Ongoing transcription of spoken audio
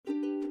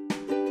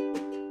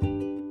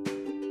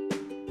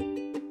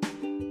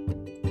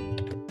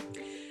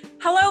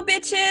Hello,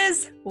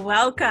 bitches.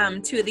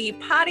 Welcome to the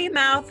Potty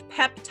Mouth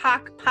Pep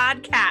Talk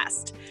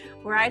podcast,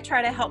 where I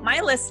try to help my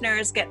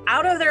listeners get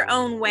out of their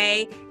own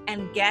way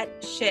and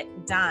get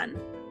shit done.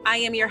 I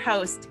am your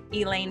host,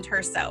 Elaine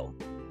Terso.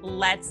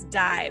 Let's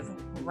dive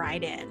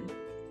right in.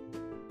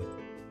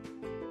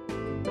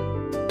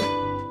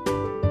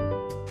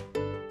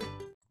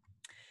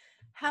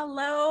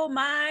 Hello,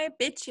 my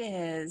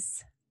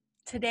bitches.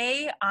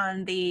 Today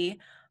on the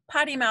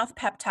Potty Mouth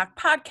Pep Talk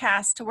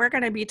podcast, we're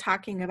going to be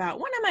talking about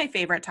one of my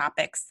favorite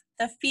topics,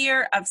 the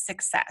fear of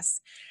success.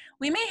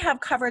 We may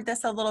have covered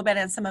this a little bit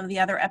in some of the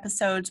other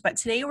episodes, but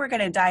today we're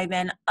going to dive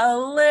in a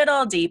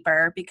little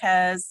deeper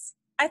because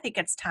I think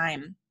it's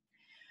time.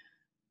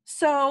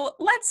 So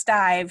let's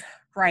dive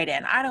right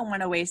in. I don't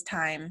want to waste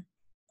time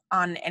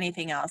on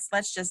anything else.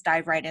 Let's just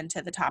dive right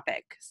into the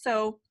topic.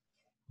 So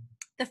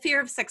the fear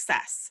of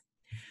success.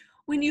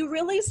 When you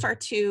really start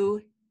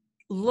to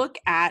look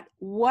at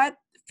what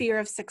fear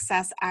of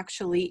success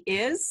actually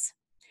is,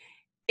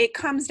 it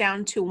comes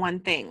down to one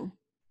thing.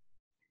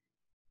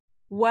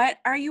 What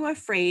are you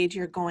afraid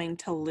you're going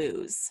to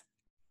lose?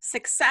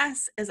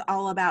 Success is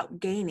all about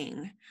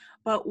gaining,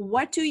 but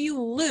what do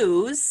you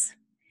lose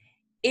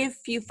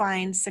if you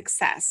find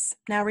success?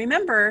 Now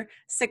remember,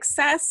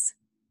 success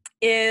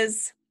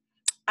is,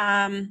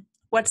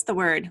 what's the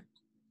word?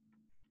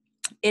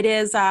 It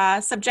is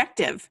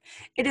subjective.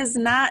 It is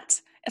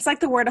not, it's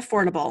like the word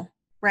affordable,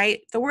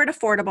 right? The word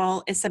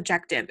affordable is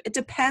subjective. It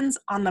depends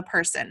on the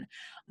person.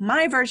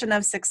 My version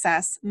of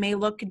success may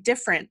look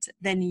different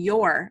than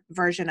your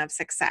version of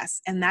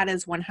success, and that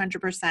is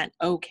 100%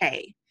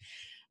 okay.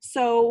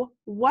 So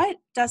what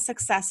does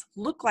success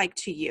look like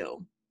to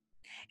you?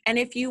 And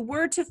if you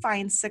were to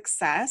find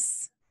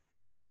success,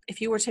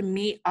 if you were to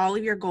meet all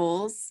of your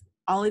goals,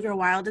 all of your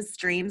wildest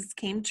dreams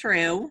came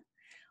true,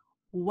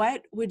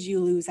 what would you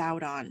lose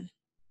out on?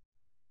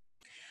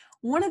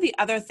 One of the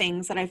other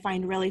things that I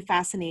find really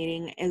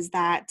fascinating is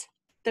that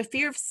the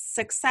fear of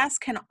success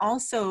can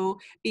also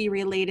be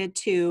related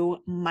to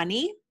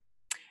money,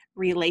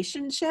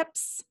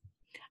 relationships,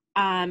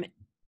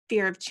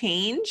 fear of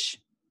change,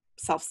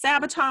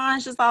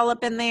 self-sabotage is all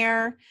up in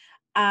there.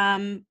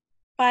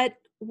 But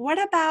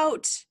what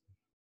about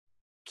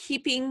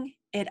keeping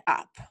it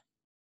up?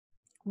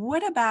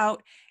 What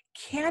about,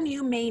 can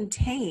you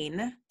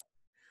maintain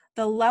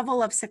the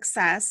level of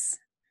success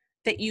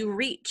that you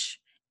reach?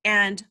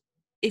 And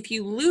if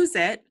you lose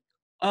it,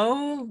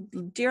 oh,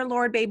 dear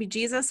Lord, baby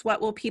Jesus,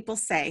 what will people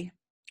say?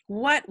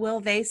 What will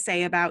they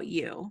say about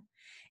you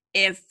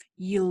if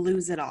you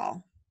lose it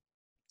all?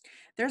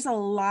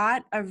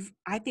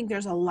 I think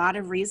there's a lot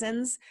of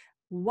reasons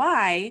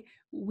why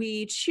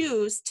we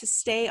choose to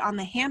stay on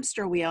the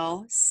hamster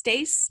wheel,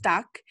 stay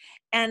stuck,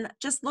 and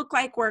just look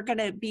like we're going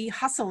to be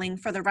hustling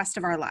for the rest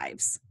of our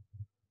lives.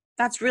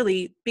 That's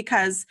really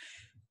because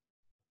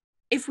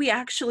if we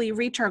actually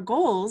reach our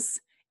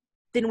goals,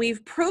 then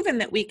we've proven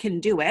that we can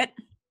do it.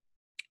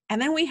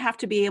 And then we have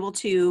to be able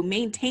to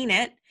maintain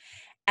it.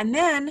 And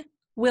then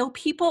will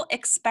people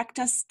expect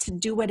us to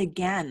do it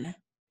again?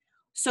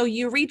 So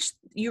you reach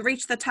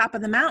the top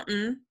of the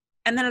mountain,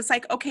 and then it's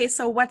like, okay,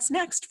 so what's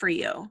next for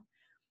you?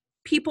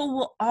 People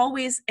will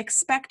always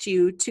expect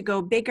you to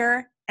go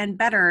bigger and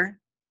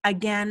better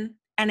again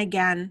and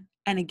again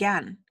and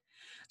again.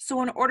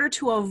 So in order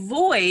to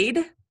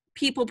avoid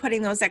people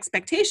putting those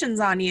expectations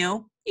on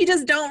you, you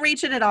just don't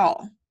reach it at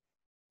all.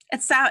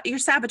 You're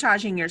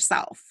sabotaging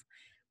yourself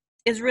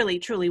is really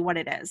truly what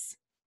it is.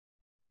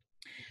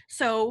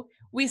 So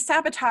we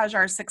sabotage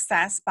our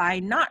success by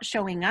not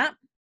showing up,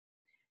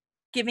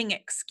 giving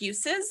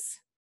excuses,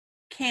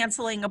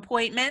 canceling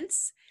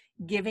appointments,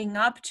 giving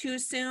up too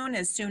soon.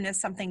 As soon as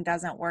something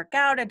doesn't work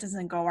out, it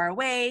doesn't go our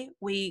way,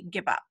 we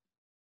give up.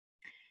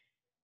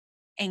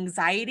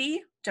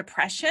 Anxiety,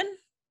 depression.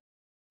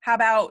 How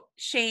about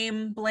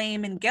shame,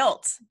 blame, and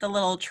guilt? The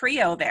little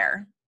trio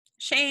there.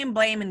 Shame,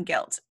 blame, and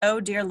guilt.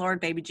 Oh, dear Lord,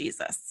 baby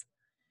Jesus.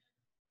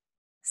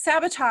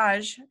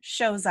 Sabotage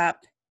shows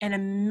up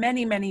in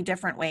many, many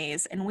different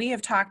ways. And we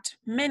have talked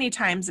many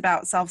times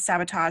about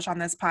self-sabotage on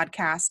this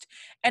podcast.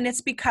 And it's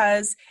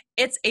because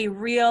it's a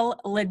real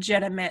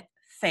legitimate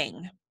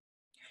thing.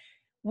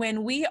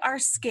 When we are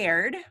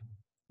scared,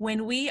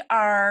 when we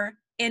are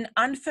in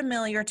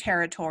unfamiliar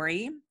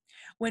territory,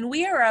 when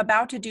we are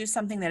about to do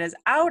something that is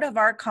out of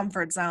our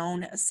comfort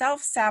zone,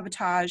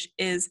 self-sabotage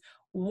is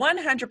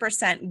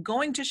 100%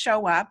 going to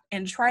show up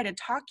and try to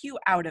talk you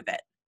out of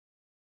it.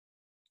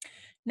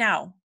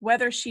 Now,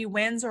 whether she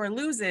wins or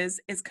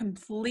loses is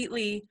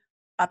completely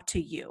up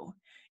to you.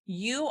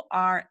 You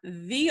are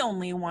the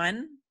only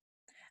one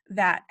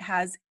that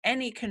has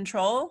any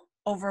control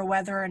over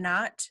whether or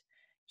not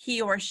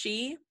he or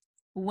she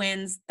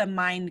wins the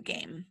mind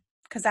game,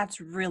 because that's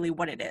really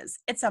what it is.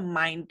 It's a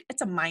mind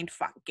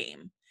fuck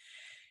game.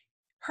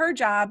 Her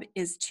job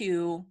is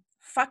to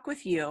fuck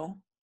with you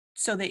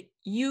so that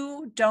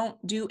you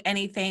don't do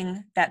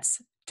anything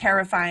that's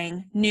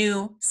terrifying,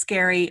 new,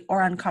 scary,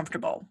 or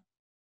uncomfortable.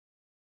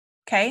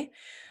 Okay?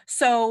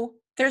 So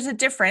there's a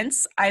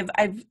difference. I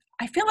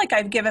feel like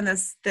I've given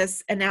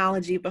this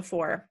analogy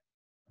before.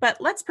 but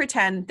let's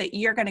pretend that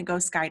you're going to go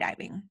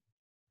skydiving.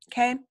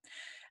 Okay?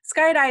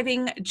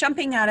 Skydiving,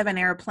 jumping out of an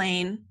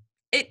airplane,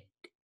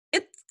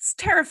 it's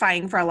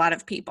terrifying for a lot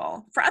of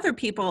people. For other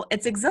people,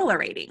 it's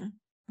exhilarating.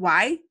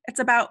 Why? It's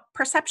about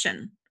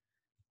perception.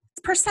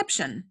 It's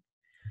perception.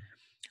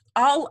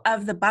 All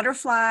of the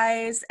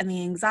butterflies and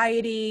the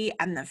anxiety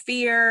and the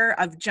fear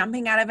of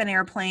jumping out of an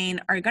airplane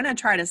are going to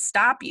try to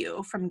stop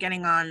you from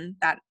getting on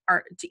that,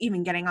 or to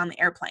even getting on the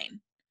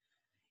airplane.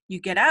 You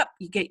get up,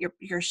 you get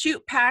your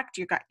chute packed,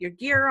 you got your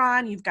gear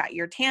on, you've got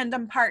your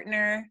tandem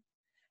partner,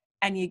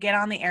 and you get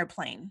on the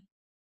airplane.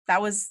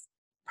 That was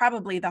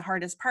probably the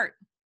hardest part,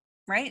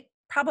 right?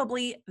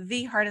 Probably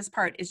the hardest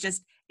part is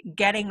just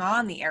getting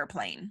on the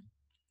airplane.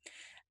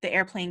 The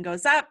airplane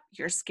goes up,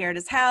 you're scared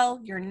as hell,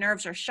 your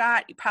nerves are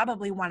shot, you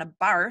probably want to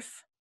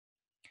barf.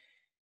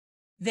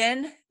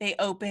 Then they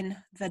open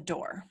the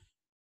door.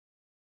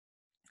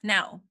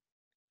 Now,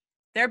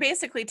 they're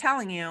basically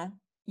telling you,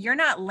 you're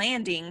not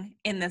landing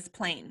in this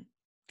plane.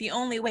 The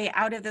only way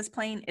out of this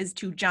plane is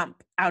to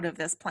jump out of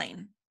this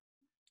plane.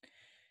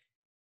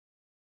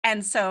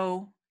 And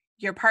so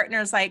your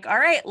partner's like, all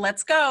right,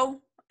 let's go.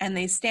 And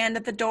they stand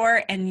at the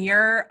door and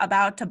you're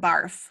about to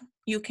barf.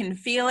 You can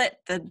feel it,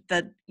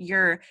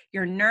 your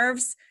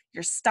nerves,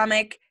 your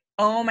stomach.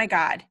 Oh my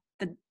God.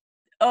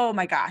 Oh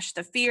my gosh,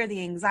 the fear,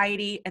 the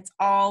anxiety, it's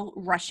all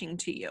rushing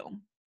to you.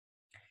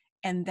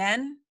 And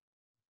then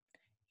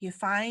you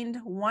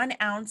find 1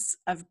 ounce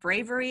of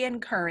bravery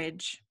and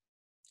courage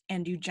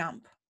and you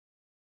jump.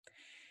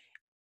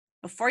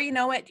 Before you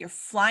know it, you're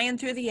flying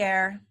through the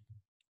air,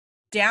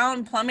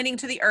 down, plummeting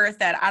to the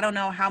earth at I don't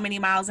know how many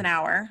miles an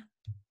hour.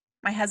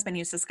 My husband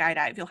used to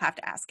skydive. You'll have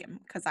to ask him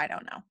because I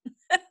don't know.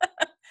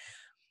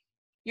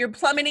 You're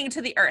plummeting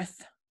to the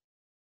earth.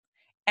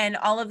 And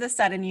all of a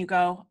sudden you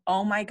go,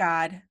 oh my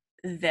God,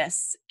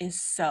 this is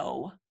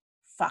so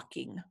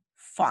fucking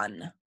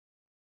fun.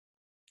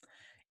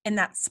 In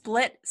that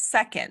split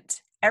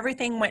second,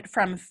 everything went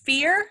from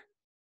fear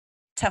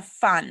to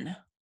fun.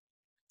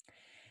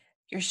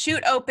 Your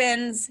chute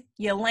opens,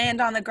 you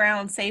land on the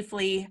ground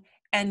safely,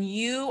 and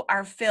you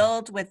are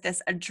filled with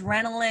this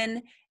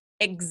adrenaline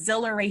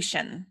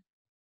exhilaration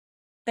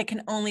that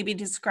can only be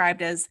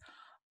described as,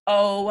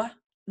 oh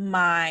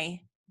my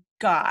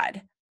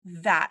God,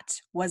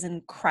 that was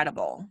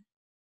incredible.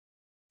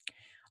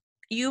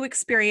 You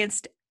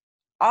experienced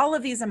all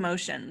of these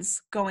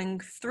emotions going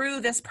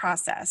through this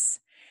process,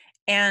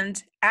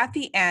 and at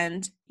the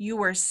end, you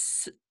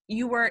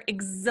were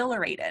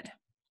exhilarated.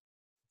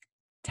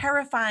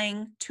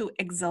 Terrifying to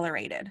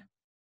exhilarated.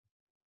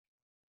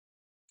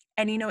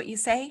 And you know what you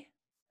say?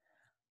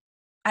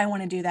 I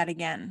want to do that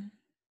again.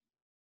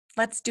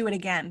 Let's do it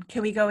again.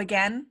 Can we go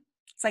again?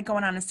 It's like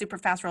going on a super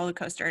fast roller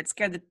coaster. It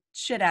scared the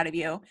shit out of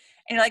you. And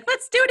you're like,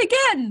 let's do it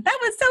again. That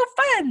was so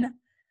fun.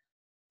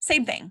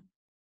 Same thing.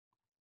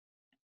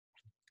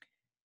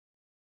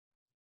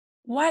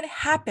 What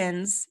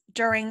happens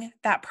during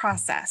that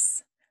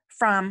process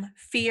from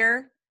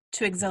fear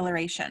to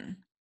exhilaration?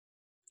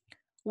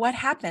 What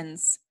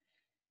happens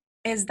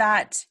is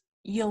that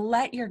you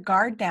let your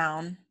guard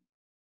down.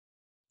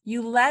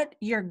 You let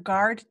your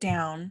guard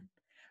down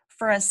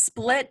for a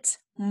split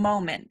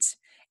moment,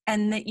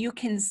 and that you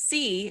can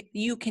see,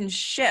 you can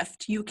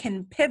shift, you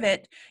can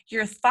pivot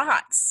your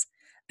thoughts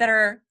that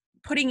are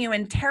putting you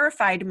in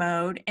terrified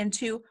mode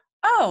into,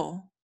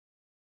 oh,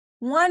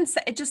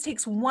 it just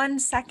takes 1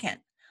 second.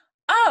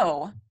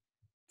 Oh,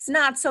 it's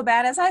not so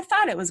bad as I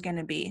thought it was going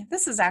to be.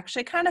 This is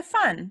actually kind of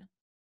fun,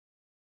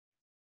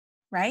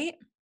 right?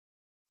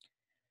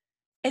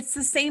 It's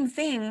the same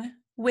thing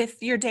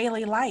with your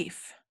daily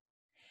life.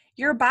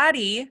 Your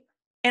body,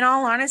 in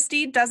all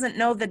honesty, doesn't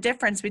know the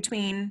difference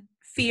between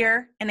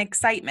fear and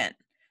excitement.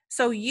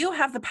 So you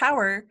have the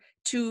power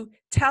to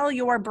tell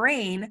your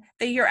brain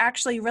that you're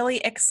actually really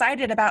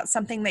excited about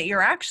something that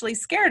you're actually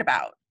scared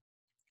about.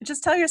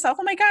 Just tell yourself,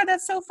 oh my God,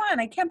 that's so fun.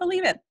 I can't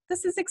believe it.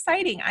 This is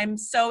exciting. I'm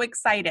so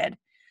excited.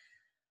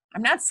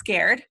 I'm not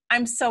scared.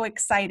 I'm so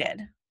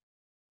excited.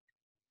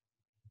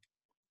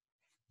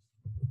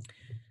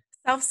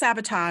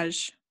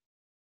 Self-sabotage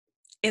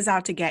is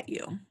out to get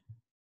you.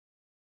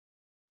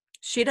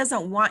 She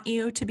doesn't want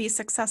you to be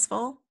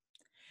successful.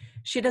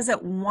 She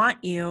doesn't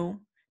want you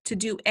to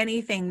do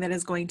anything that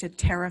is going to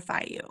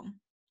terrify you.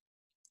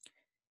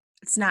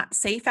 It's not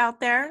safe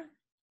out there.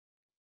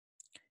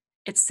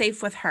 It's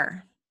safe with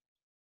her.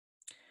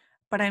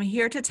 But I'm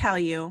here to tell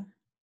you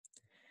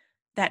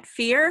that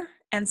fear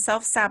and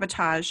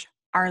self-sabotage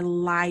are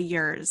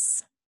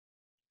liars.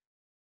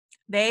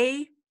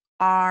 They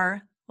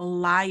are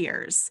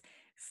liars.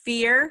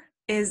 Fear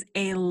is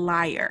a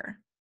liar.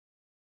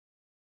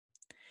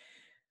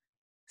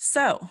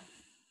 So,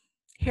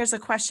 here's a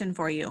question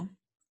for you.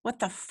 What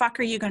the fuck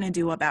are you going to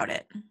do about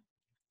it?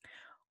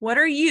 What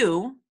are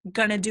you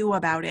going to do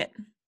about it?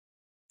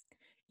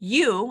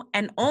 You,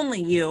 and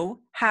only you,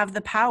 have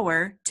the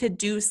power to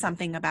do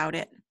something about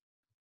it.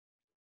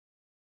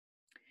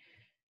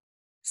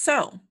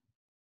 So,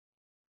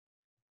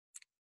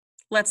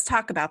 let's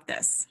talk about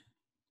this.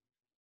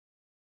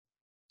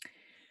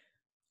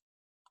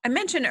 I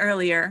mentioned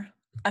earlier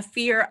a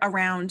fear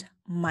around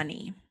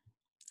money.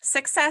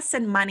 Success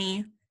and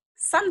money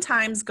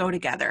sometimes go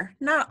together,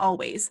 not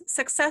always.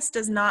 Success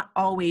does not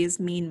always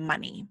mean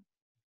money,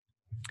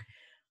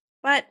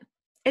 but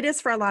it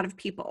is for a lot of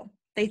people.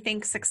 They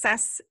think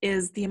success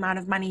is the amount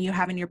of money you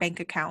have in your bank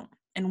account.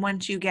 And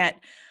once you get,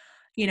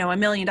 $1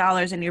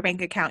 million in your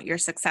bank account, you're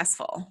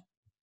successful.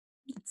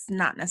 It's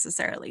not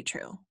necessarily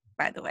true,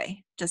 by the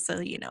way, just so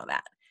you know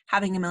that.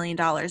 Having $1 million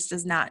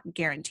does not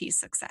guarantee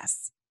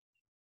success.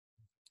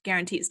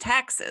 Guarantees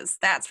taxes,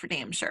 that's for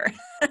damn sure.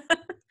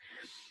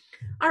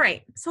 All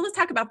right, so let's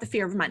talk about the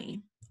fear of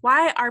money.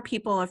 Why are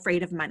people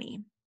afraid of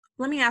money?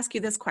 Let me ask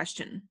you this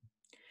question.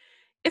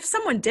 If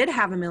someone did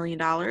have $1 million,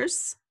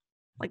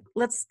 like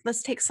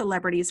let's take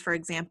celebrities, for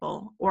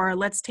example, or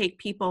let's take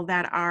people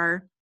that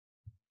are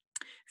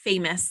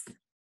famous.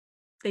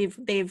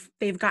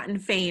 They've gotten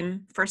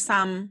fame for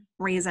some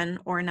reason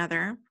or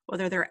another,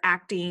 whether they're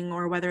acting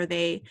or whether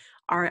they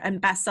are a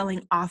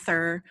best-selling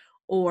author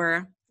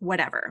or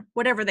whatever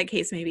the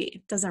case may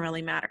be, doesn't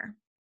really matter.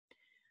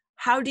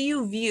 How do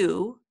you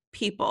view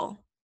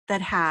people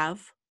that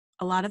have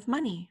a lot of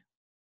money?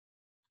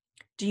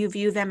 Do you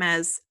view them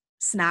as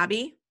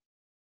snobby,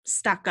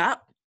 stuck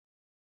up?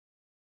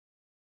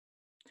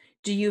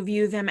 Do you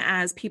view them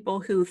as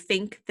people who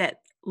think that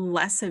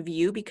less of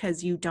you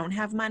because you don't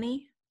have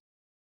money?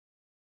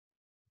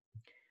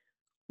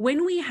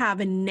 When we have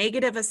a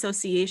negative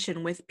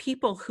association with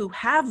people who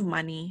have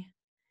money,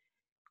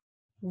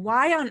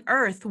 why on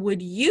earth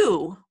would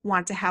you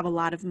want to have a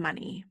lot of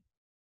money?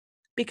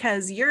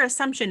 Because your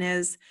assumption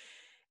is,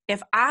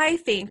 if I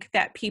think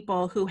that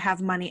people who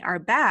have money are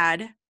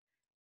bad,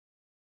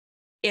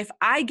 if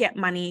I get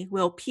money,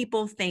 will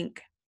people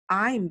think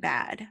I'm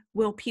bad?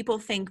 Will people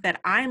think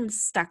that I'm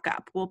stuck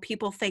up? Will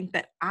people think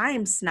that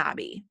I'm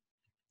snobby?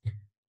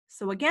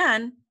 So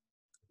again,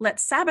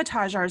 let's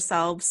sabotage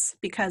ourselves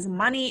because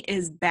money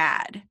is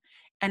bad.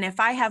 And if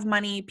I have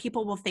money,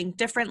 people will think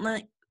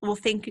differently, will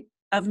think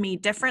of me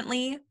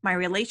differently. My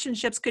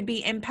relationships could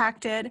be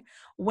impacted.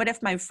 What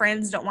if my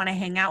friends don't want to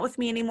hang out with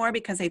me anymore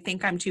because they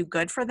think I'm too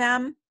good for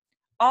them?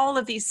 All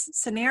of these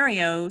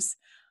scenarios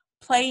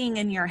playing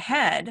in your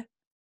head,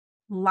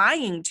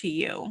 lying to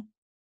you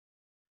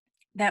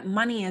that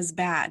money is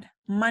bad.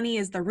 Money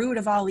is the root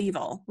of all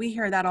evil. We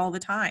hear that all the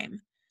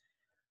time.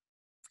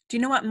 Do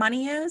you know what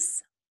money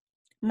is?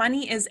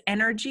 Money is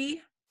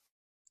energy,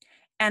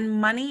 and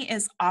money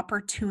is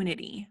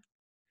opportunity.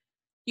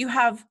 You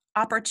have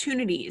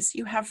opportunities,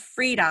 you have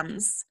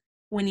freedoms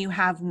when you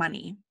have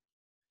money.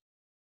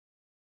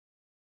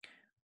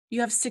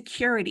 You have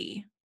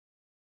security.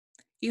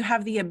 You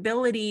have the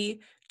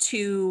ability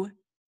to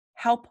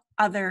help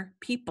other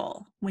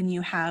people when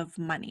you have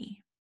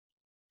money.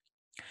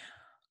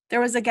 There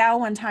was a gal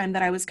one time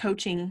that I was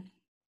coaching,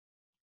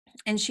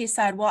 and she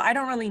said, "Well, I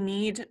don't really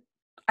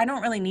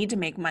need to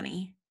make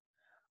money.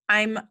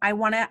 I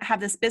want to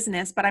have this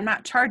business, but I'm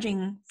not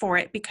charging for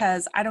it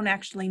because I don't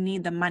actually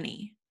need the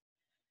money."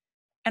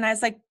 And I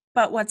was like,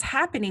 but what's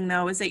happening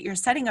though is that you're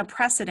setting a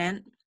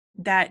precedent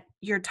that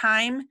your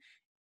time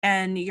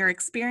and your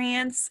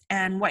experience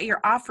and what you're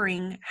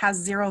offering has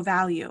zero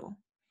value.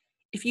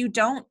 If you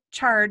don't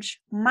charge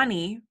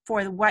money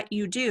for what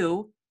you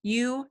do,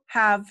 you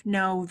have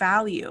no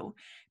value.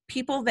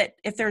 People that,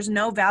 if there's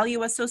no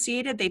value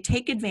associated, they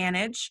take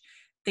advantage,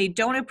 they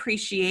don't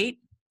appreciate,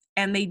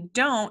 and they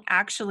don't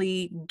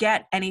actually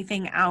get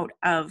anything out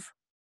of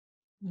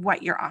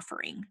what you're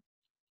offering.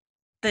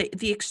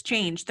 The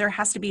exchange, there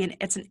has to be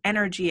it's an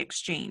energy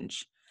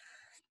exchange.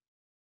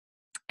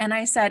 And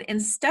I said,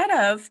 instead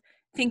of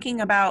thinking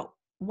about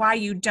why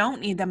you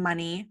don't need the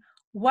money,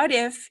 what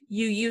if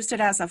you used it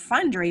as a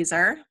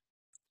fundraiser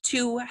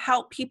to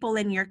help people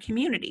in your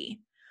community?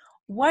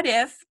 What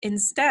if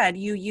instead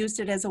you used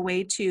it as a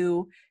way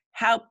to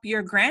help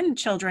your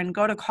grandchildren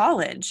go to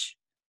college?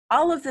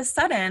 All of a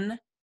sudden,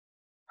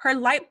 her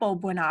light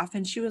bulb went off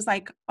and she was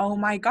like, oh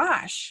my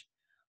gosh,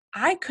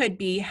 I could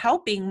be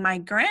helping my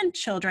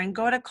grandchildren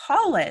go to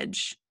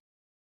college.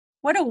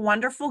 What a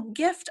wonderful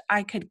gift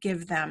I could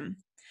give them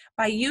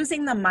by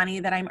using the money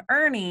that I'm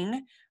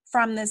earning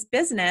from this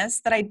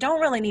business that I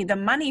don't really need the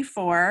money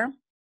for.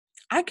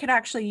 I could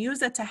actually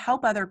use it to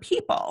help other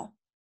people.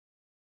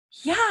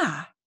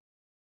 Yeah.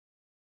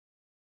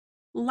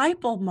 Light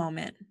bulb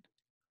moment.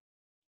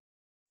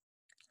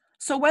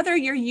 So whether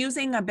you're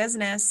using a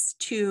business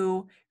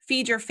to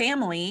feed your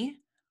family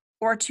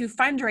or to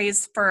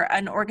fundraise for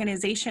an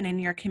organization in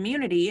your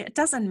community, it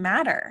doesn't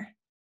matter.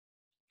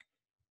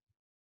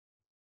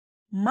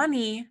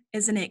 Money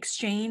is an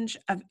exchange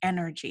of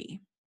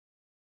energy.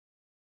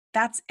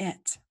 That's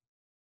it.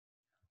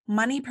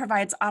 Money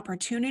provides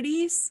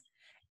opportunities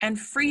and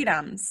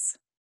freedoms.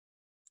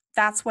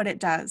 That's what it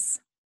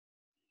does.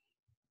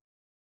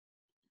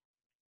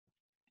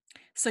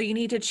 So you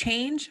need to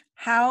change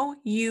how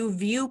you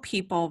view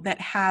people that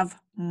have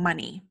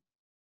money.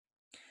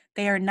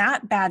 They are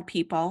not bad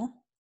people.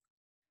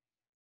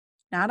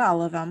 Not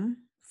all of them.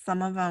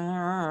 Some of them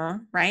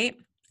are, right?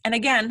 And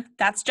again,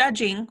 that's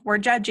judging. We're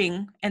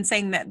judging and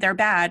saying that they're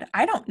bad.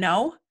 I don't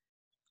know.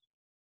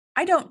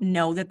 I don't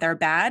know that they're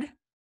bad.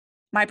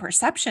 My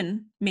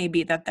perception may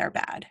be that they're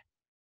bad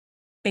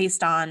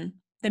based on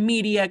the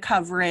media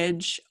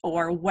coverage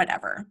or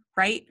whatever,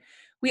 right?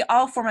 We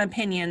all form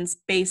opinions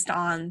based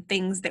on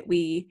things that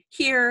we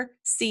hear,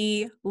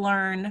 see,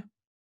 learn,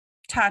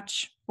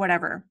 touch,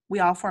 whatever. We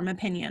all form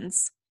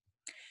opinions.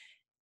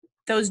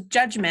 Those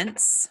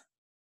judgments,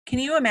 can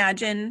you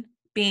imagine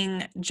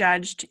being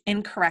judged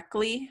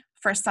incorrectly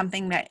for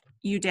something that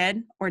you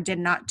did or did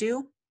not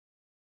do?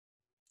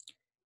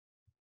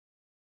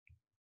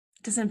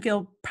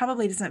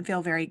 Probably doesn't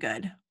feel very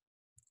good.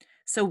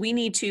 So we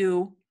need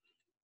to,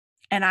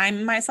 and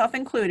I'm myself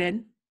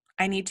included,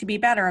 I need to be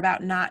better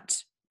about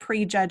not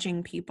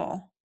prejudging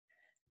people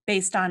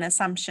based on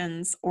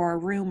assumptions or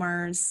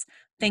rumors,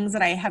 things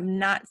that I have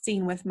not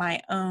seen with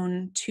my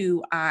own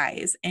two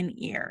eyes and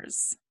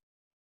ears.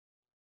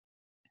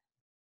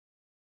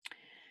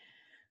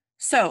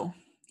 So,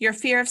 your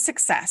fear of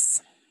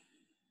success.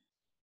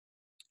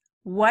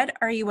 What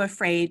are you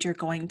afraid you're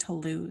going to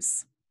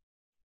lose?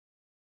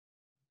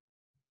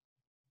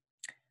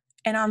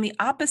 And on the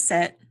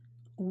opposite,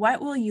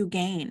 what will you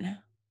gain?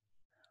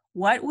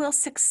 What will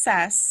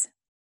success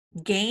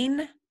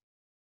gain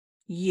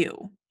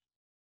you?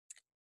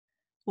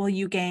 Will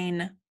you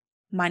gain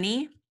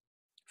money,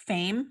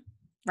 fame,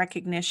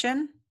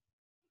 recognition,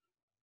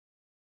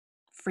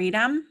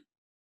 freedom,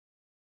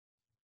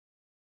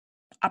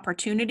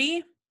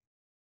 opportunity,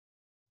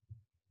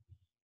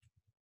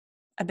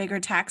 a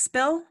bigger tax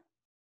bill?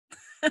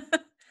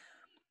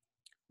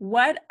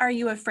 What are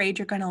you afraid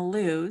you're going to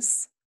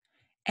lose?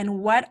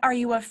 And what are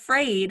you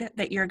afraid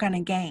that you're going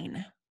to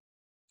gain?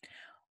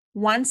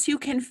 Once you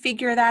can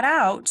figure that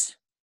out,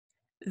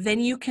 then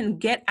you can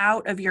get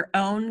out of your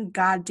own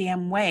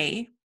goddamn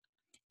way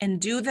and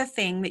do the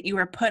thing that you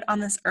were put on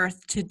this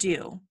earth to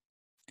do.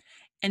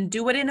 And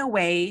do it in a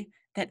way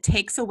that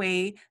takes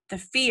away the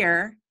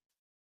fear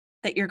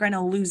that you're going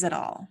to lose it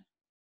all.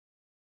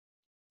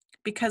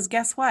 Because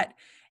guess what?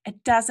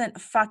 It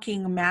doesn't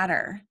fucking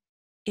matter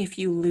if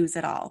you lose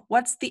it all.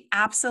 What's the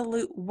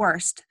absolute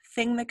worst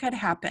thing that could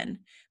happen?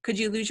 Could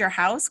you lose your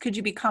house? Could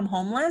you become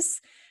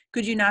homeless?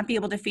 Could you not be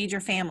able to feed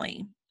your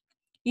family?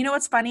 You know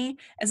what's funny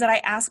is that I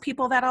ask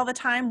people that all the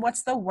time.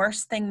 What's the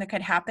worst thing that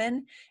could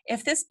happen?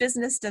 If this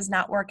business does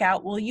not work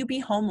out, will you be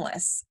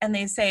homeless? And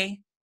they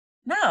say,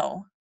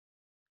 no.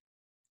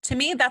 To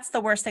me, that's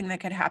the worst thing that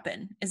could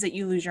happen, is that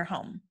you lose your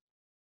home.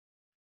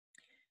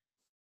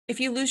 If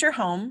you lose your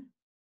home,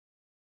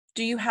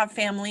 do you have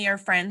family or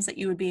friends that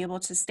you would be able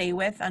to stay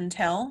with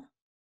until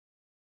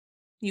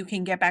you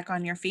can get back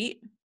on your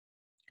feet?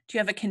 Do you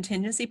have a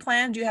contingency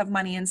plan? Do you have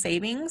money in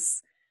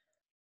savings?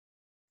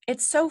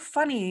 It's so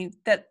funny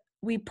that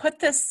we put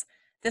this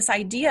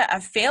idea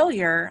of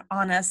failure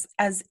on us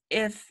as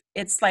if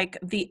it's like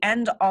the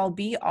end all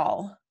be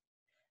all.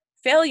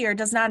 Failure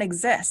does not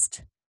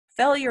exist.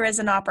 Failure is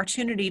an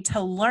opportunity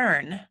to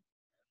learn.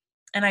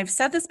 And I've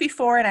said this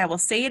before and I will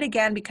say it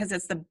again because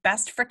it's the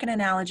best freaking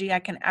analogy I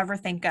can ever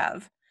think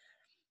of.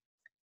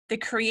 The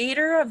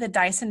creator of the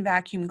Dyson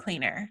vacuum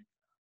cleaner,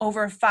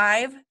 over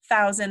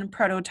 5,000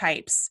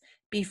 prototypes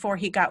before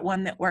he got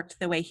one that worked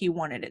the way he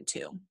wanted it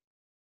to.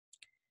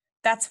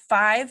 That's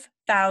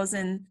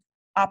 5,000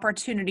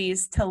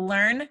 opportunities to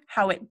learn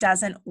how it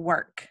doesn't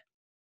work.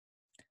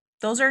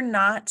 Those are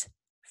not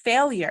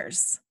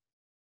failures.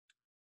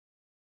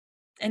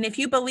 And if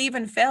you believe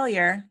in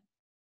failure,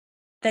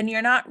 then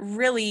you're not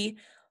really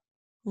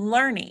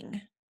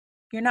learning.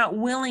 You're not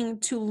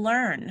willing to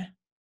learn.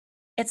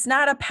 It's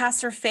not a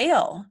pass or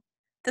fail.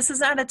 This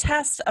is not a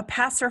test, a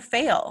pass or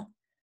fail.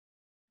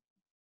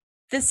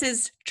 This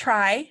is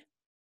try.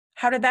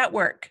 How did that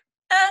work?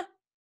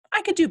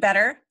 I could do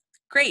better.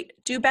 Great,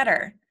 do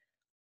better.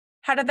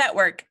 How did that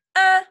work?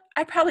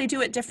 I'd probably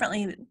do it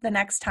differently the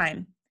next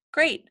time.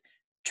 Great,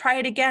 try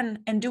it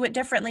again and do it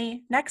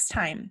differently next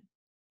time.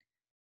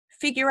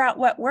 Figure out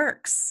what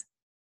works.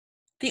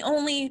 The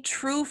only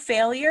true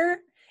failure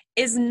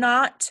is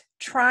not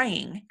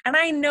trying. And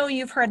I know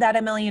you've heard that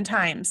a million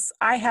times.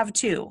 I have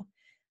too.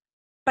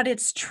 But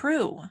it's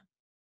true.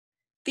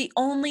 The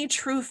only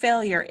true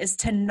failure is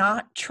to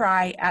not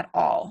try at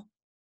all.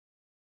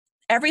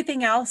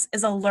 Everything else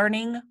is a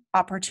learning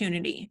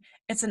opportunity.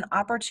 It's an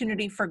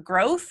opportunity for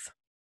growth.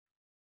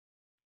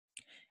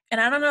 And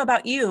I don't know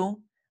about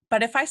you,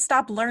 but if I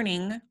stop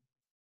learning,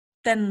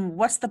 then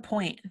what's the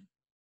point?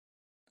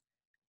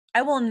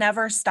 I will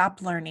never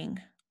stop learning.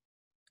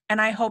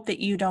 And I hope that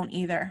you don't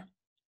either.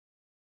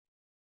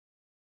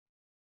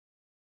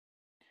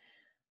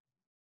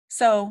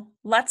 So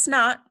let's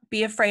not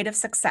be afraid of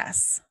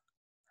success.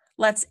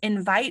 Let's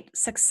invite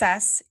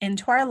success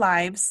into our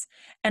lives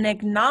and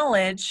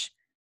acknowledge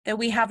that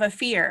we have a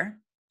fear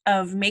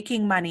of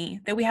making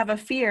money, that we have a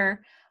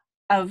fear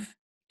of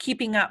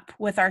keeping up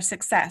with our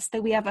success,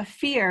 that we have a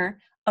fear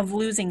of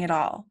losing it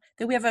all,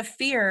 that we have a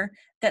fear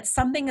that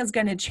something is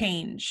going to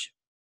change.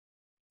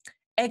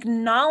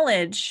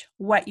 Acknowledge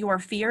what your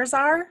fears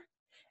are,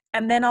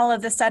 and then all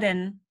of a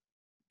sudden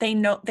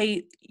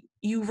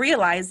you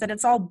realize that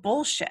it's all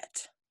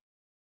bullshit.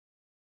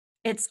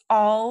 It's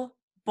all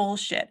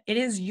bullshit. It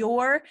is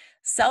your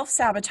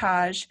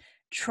self-sabotage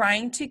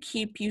trying to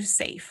keep you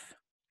safe.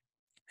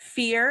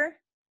 Fear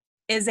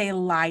is a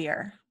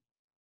liar.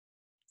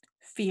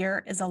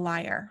 Fear is a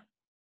liar.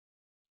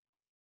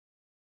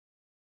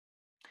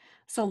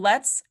 So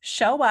let's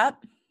show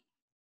up.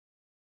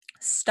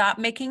 Stop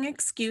making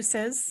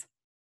excuses.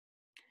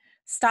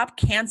 Stop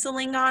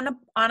canceling on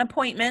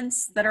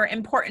appointments that are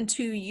important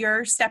to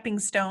your stepping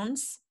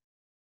stones.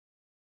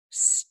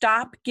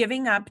 Stop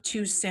giving up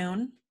too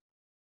soon.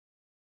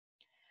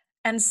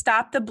 And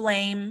stop the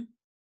blame,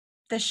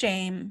 the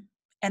shame,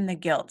 and the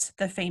guilt,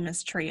 the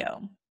famous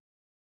trio.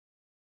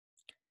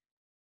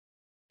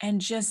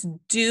 And just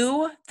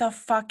do the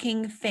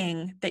fucking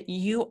thing that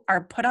you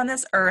are put on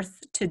this earth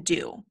to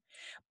do.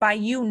 By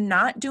you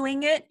not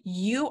doing it,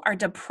 you are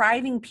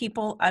depriving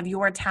people of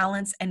your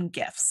talents and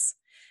gifts.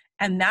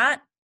 And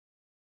that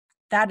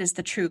is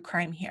the true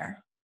crime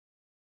here.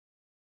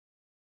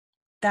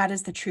 That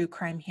is the true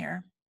crime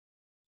here.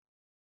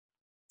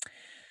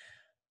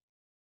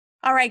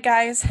 All right,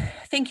 guys,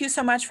 thank you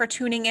so much for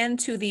tuning in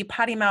to the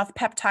Potty Mouth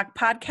Pep Talk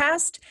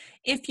podcast.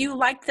 If you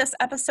liked this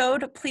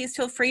episode, please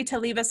feel free to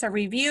leave us a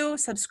review,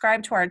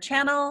 subscribe to our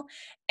channel,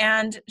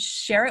 and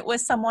share it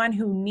with someone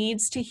who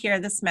needs to hear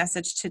this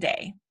message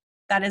today.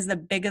 That is the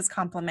biggest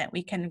compliment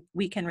we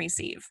can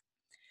receive.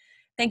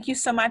 Thank you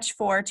so much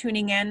for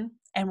tuning in,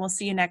 and we'll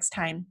see you next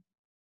time.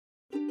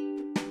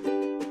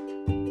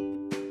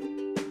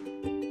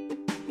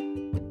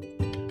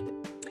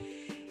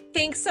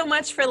 Thanks so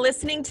much for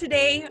listening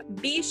today.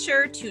 Be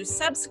sure to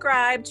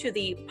subscribe to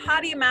the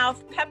Potty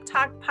Mouth Pep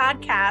Talk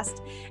podcast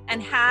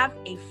and have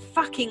a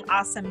fucking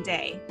awesome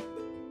day.